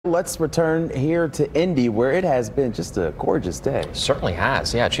Let's return here to Indy, where it has been just a gorgeous day. Certainly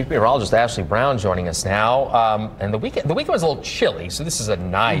has. Yeah, Chief Meteorologist Ashley Brown joining us now. And the weekend was a little chilly, so this is a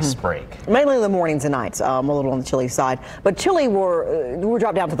nice break. Mainly in the mornings and nights, a little on the chilly side. But chilly, we're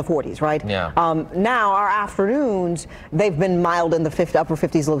dropped down to the 40s, right? Yeah. Now our afternoons, they've been mild in the upper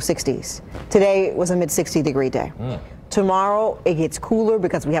 50s, low 60s. Today was a mid-60-degree day. Tomorrow it gets cooler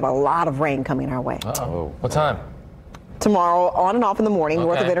because we have a lot of rain coming our way. Uh-oh. What time? Tomorrow, on and off in the morning,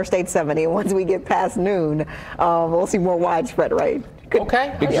 north of Okay. Interstate 70. Once we get past noon, we'll see more widespread rain.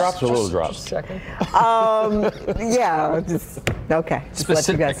 Okay. Big drops or little drops? Just checking. Yeah, okay. Just let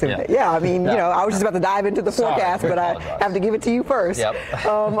you guys see Specific, that. Yeah, I mean, Yeah. I was just about to dive into the Sorry, forecast, we but I apologize. have to give it to you first. Yep.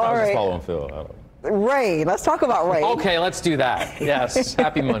 All I was just right. following Phil. Rain. Let's talk about rain. Okay, let's do that. Yes.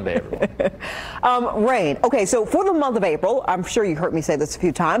 Happy Monday, everyone. Rain. Okay, so for the month of April, I'm sure you heard me say this a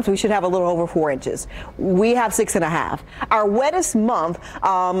few times, we should have a little over 4 inches. We have 6.5. Our wettest month,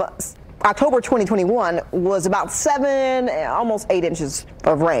 October 2021, was about 7, almost 8 inches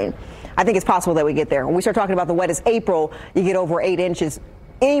of rain. I think it's possible that we get there. When we start talking about the wettest April, you get over 8 inches.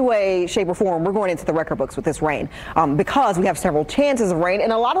 Any way, shape, or form, we're going into the record books with this rain because we have several chances of rain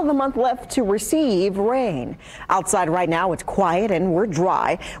and a lot of the month left to receive rain. Outside right now, it's quiet and we're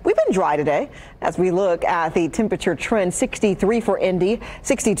dry. We've been dry today as we look at the temperature trend. 63 for Indy,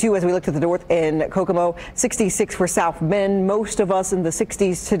 62 as we look to the north in Kokomo, 66 for South Bend. Most of us in the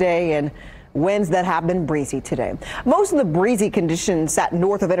 60s today, and winds that have been breezy today. Most of the breezy conditions sat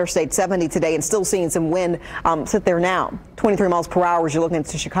north of Interstate 70 today and still seeing some wind sit there now. 23 miles per hour as you're looking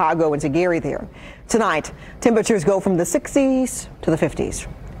into Chicago and to Gary there. Tonight, temperatures go from the 60s to the 50s.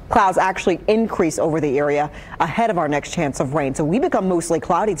 Clouds actually increase over the area ahead of our next chance of rain. So we become mostly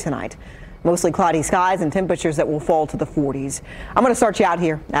cloudy tonight. Mostly cloudy skies and temperatures that will fall to the 40s. I'm going to start you out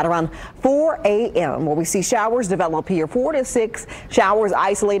here at around 4 a.m. where we see showers develop here. 4 to 6 showers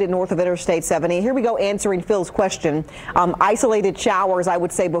isolated north of Interstate 70. Here we go answering Phil's question. Isolated showers, I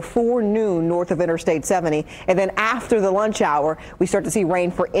would say, before noon north of Interstate 70. And then after the lunch hour, we start to see rain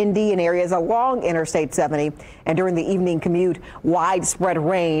for Indy and areas along Interstate 70. And during the evening commute, widespread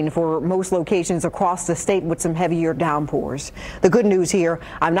rain for most locations across the state with some heavier downpours. The good news here,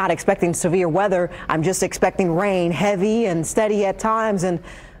 I'm not expecting severe weather. I'm just expecting rain, heavy and steady at times, and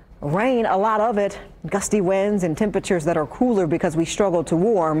rain, a lot of it, gusty winds and temperatures that are cooler because we struggle to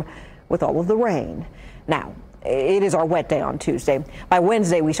warm with all of the rain. Now, it is our wet day on Tuesday. By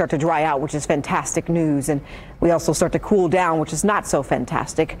Wednesday, we start to dry out, which is fantastic news, and we also start to cool down, which is not so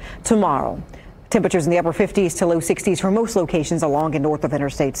fantastic tomorrow. Temperatures in the upper 50s to low 60s for most locations along and north of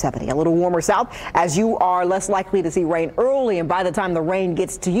Interstate 70. A little warmer south as you are less likely to see rain early, and by the time the rain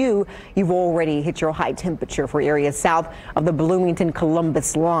gets to you, you've already hit your high temperature for areas south of the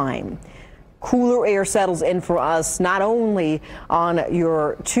Bloomington-Columbus line. Cooler air settles in for us not only on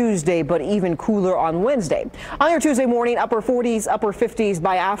your Tuesday, but even cooler on Wednesday. On your Tuesday morning, upper 40s, upper 50s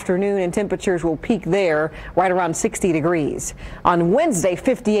by afternoon, and temperatures will peak there right around 60 degrees. On Wednesday,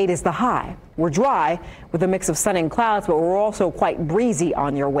 58 is the high. We're dry with a mix of sun and clouds, but we're also quite breezy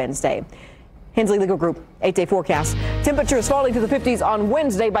on your Wednesday. Hensley Legal Group 8-day forecast. Temperatures falling to the 50s on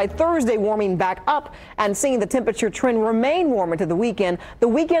Wednesday. By Thursday, warming back up and seeing the temperature trend remain warm into the weekend. The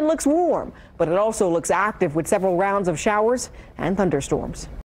weekend looks warm, but it also looks active with several rounds of showers and thunderstorms.